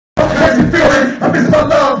catching feelings. I miss my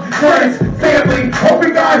love, friends, family.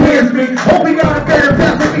 Hoping God hears me. Hoping God a better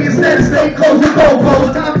path for me instead of stay close with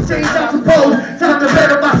goalposts. Time to change, I suppose. Time to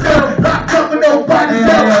better myself. Locked up with nobody's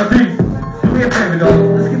help. Do me a favor,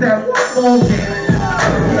 dog. Let's get that one more game.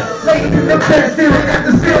 Late in the bed, stealing at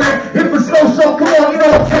the ceiling. If it's so, come on, you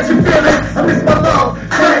know I'm catching feelings. I miss my love,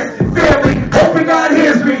 friends, family. Hoping God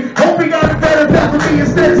hears me. Hoping God a better path for me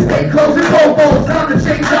instead of stay close with goalposts. Time to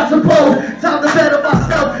change, I suppose. Time to better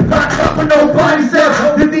myself. Locked up with nobody's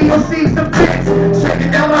help. The DOC's the fix.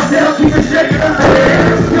 Shaking down myself, keep it shaking the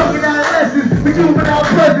head. Young and adolescents, with juvenile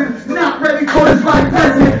presence. Not ready for this life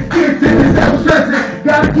lesson. Kids in this hell stressing.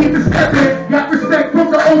 Gotta keep it stepping. Got respect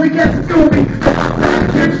from the only guest to do me.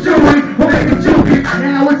 Kids shooting, or maybe juking.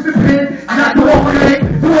 Now it's the pin, not the one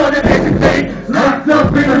the one that makes it fake. Locked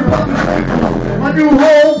up in a fucking cycle. My new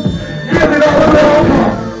home, feel it all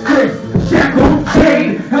alone. Chris, shackled,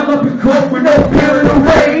 chain, held up in court with no fear in the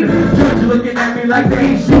rain. Judge looking at me like the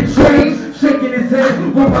ancient train, shaking his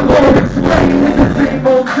head when my Lord explained. It's the same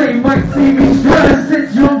old thing, might see me stressed.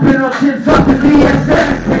 Since jumping on chin top of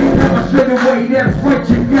DSS. Anytime I straight away, that's what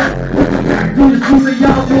you got. Looking back through the school,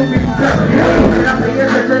 y'all know me better. And I'm the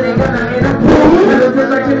end they gotta end up proof. And I'm just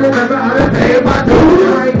like you remember how to pay my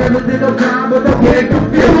dues. I ain't never did no time, but don't get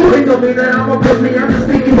confused. They told me that I'm a pussy, I'm just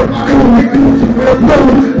thinking with my crew. It's easy real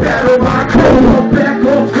blues, battle my crew. I'm back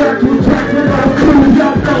on track, two tracks with no crew.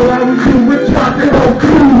 Y'all know how we do with dropping no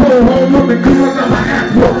crew. Go home, up and do I got my ass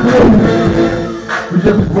for crew. We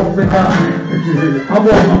just rolling out. I'm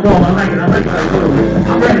warm, I like it.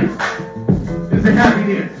 I'm ready. It's a happy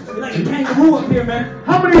dance. You're like a kangaroo up here, man.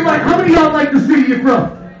 How many of y'all like the city you're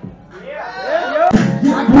from?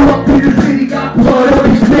 Yeah, I grew up in the city, got blood on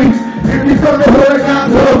these streets. If you're from the hood, I got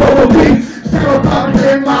love on the beats. Shout out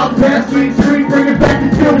 10 miles past Street Street, bring it back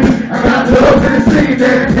to kill me. I got love in the city,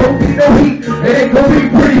 man. Don't need no heat, it ain't gonna be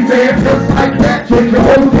pretty, man. Just like that, change your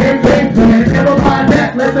whole damn game plan. Never mind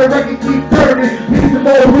that, let the record keep turning. Need some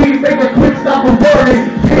more weed, make a quick stop and burning.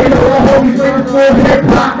 Can't all the homies waiting for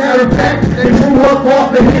hip-hop. Matter of fact, they grew up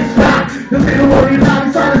off the hit stock. Cause they don't want these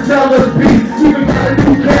homies trying to sell us beats. Even got a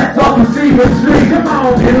new cast off the Secret Street. Come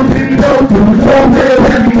on, little bitty go through, so real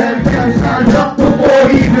heavy. That guy signed up before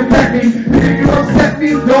he even met me. If you upset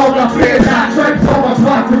me, dog, I fear not. Stripes on my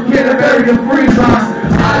block from Canterbury to Fremont.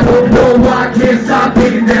 I don't know why I can't stop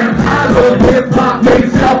getting down. I love hip-hop, make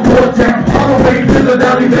Southport town. All the way to the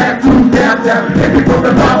valley, back to downtown. If you from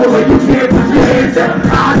the Bible, you can't put your hands down.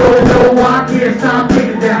 I don't know why I can't stop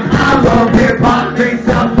getting down. I love hip-hop, make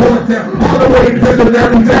Southport town. All the way to the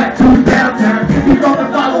valley, back to downtown. If you from the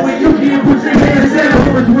Bible, you can't put your hands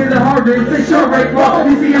down. It's with the hard days, they sure ain't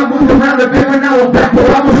wrong. You see, I moved around a bit, but now I'm back where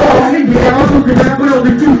I was wrong. And yeah, I'm looking around, but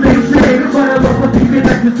only two things change. But I love what you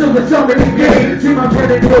connected to the so many games. See my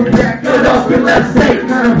friend and go back, get up and let's say.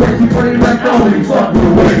 Kind of way, she funny like only fuck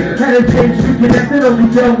away. Had a change, you connected,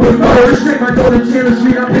 only dealt with murder. Straight my door to Chandler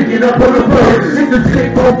Street, I'm picking up on the bird. It's the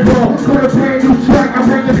same old flow, got a brand new track, I'm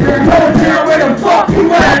bringing back. Hold down, where the fuck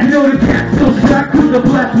you at? You know the cat still strapped, cause the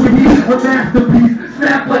black with me, a masterpiece.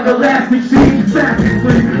 Snap like elastic sheet, fashion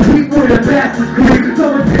sleep. Keep with a bastard creep.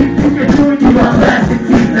 So much things you can do and you got plastic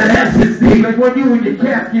teeth. Now that's just deep. Like when you and your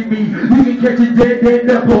casket meet, you can catch a dead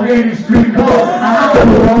up on any street. Oh,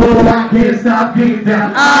 I can't stop getting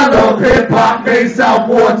down. I love hip-hop, made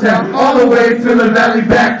Southport town. All the way to the valley,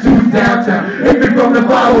 back to downtown. If you're from the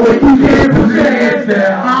bottom, you can't put your hands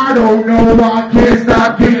down. I don't know why I can't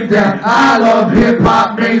stop getting down. I love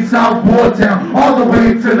hip-hop, made Southport town. All the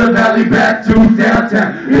way to the valley, back to downtown.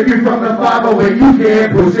 If you're from the 508, you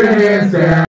can't put your hands down.